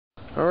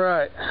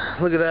Alright,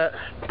 look at that.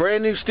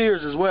 Brand new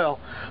steers as well.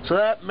 So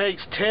that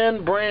makes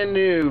 10 brand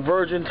new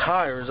virgin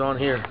tires on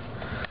here.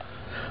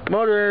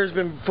 Motor air has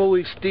been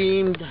fully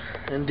steamed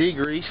and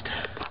degreased.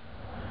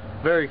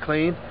 Very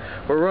clean.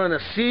 We're running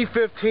a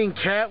C15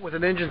 cat with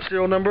an engine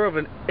serial number of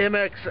an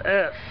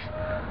MXS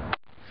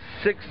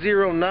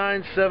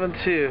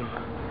 60972.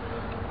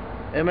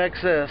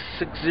 MXS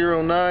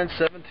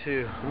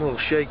 60972. I'm a little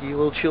shaky, a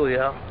little chilly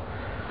out.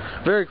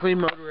 Very clean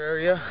motor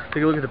area.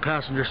 Take a look at the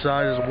passenger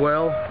side as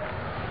well.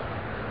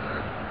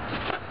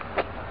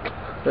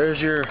 There's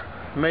your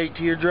mate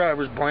to your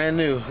driver's brand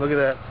new. Look at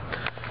that.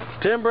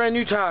 10 brand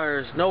new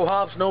tires. No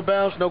hops, no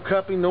bounce, no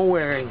cupping, no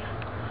wearing.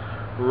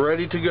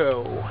 Ready to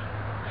go.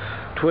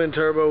 Twin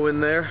turbo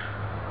in there.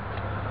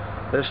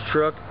 This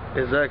truck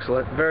is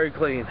excellent. Very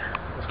clean.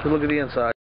 Let's look at the inside.